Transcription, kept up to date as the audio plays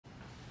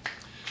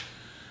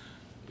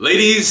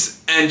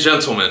Ladies and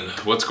gentlemen,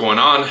 what's going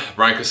on?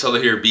 Bryan Casella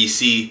here,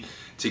 BC,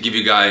 to give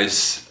you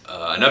guys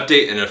an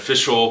update and an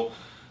official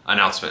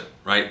announcement,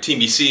 right?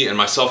 Team BC and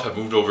myself have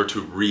moved over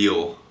to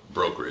Real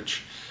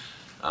Brokerage.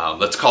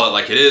 Let's call it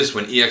like it is.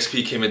 When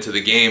EXP came into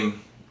the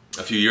game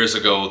a few years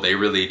ago, they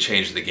really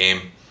changed the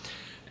game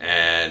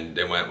and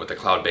they went with the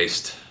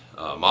cloud-based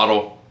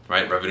model,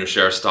 right? Revenue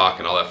share, stock,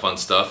 and all that fun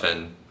stuff,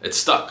 and it's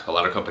stuck. A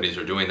lot of companies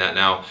are doing that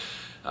now.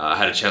 I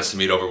had a chance to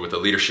meet over with the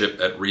leadership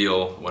at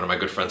Real. One of my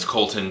good friends,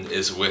 Colton,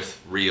 is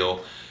with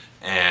Real,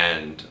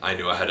 and I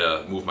knew I had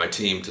to move my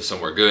team to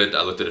somewhere good.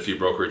 I looked at a few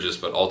brokerages,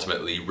 but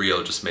ultimately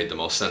Real just made the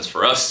most sense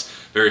for us.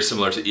 Very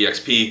similar to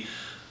EXP.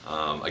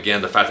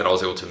 Again, the fact that I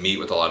was able to meet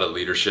with a lot of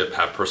leadership,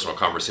 have personal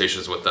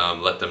conversations with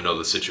them, let them know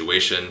the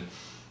situation,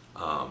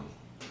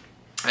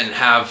 and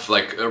have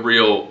like a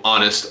real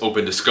honest,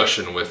 open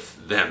discussion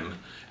with them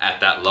at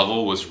that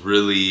level was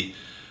really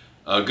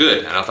good.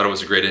 And I thought it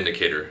was a great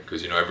indicator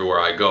because, you know, everywhere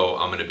I go,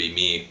 I'm going to be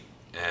me,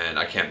 and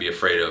I can't be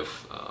afraid of,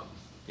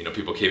 you know,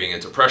 people caving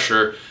into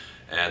pressure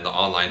and the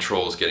online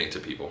trolls getting to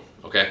people.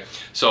 Okay,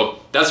 so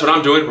that's what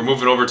I'm doing. We're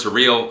moving over to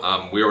Real.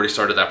 We already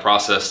started that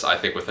process. I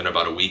think within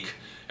about a week,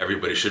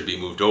 everybody should be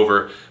moved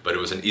over, but it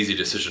was an easy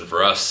decision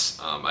for us.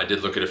 I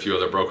did look at a few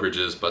other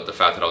brokerages, but the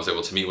fact that I was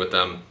able to meet with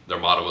them, their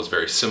model was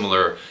very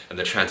similar, and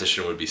the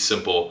transition would be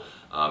simple.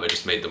 It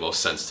just made the most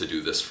sense to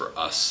do this for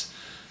us.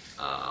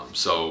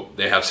 So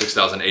they have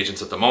 6,000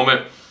 agents at the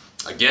moment.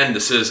 Again,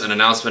 this is an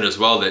announcement as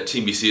well that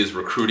Team BC is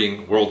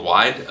recruiting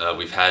worldwide.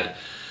 We've had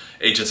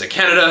agents in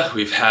Canada.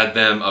 We've had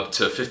them up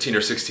to 15 or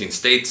 16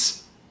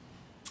 states.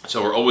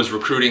 So we're always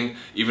recruiting.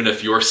 Even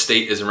if your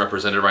state isn't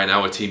represented right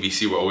now with Team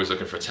BC, we're always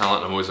looking for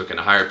talent. I'm always looking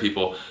to hire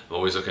people. I'm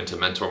always looking to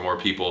mentor more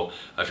people.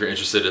 If you're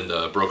interested in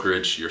the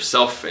brokerage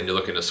yourself and you're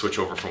looking to switch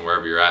over from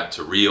wherever you're at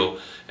to Real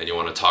and you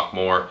want to talk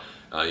more,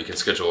 you can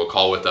schedule a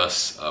call with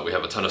us. We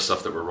have a ton of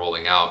stuff that we're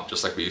rolling out,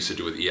 just like we used to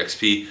do with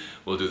EXP.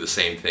 We'll do the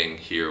same thing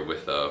here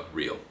with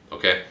Real,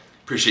 okay?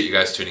 Appreciate you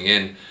guys tuning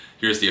in.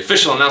 Here's the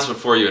official announcement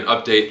for you, an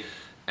update,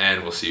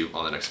 and we'll see you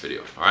on the next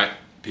video, all right?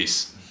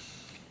 Peace.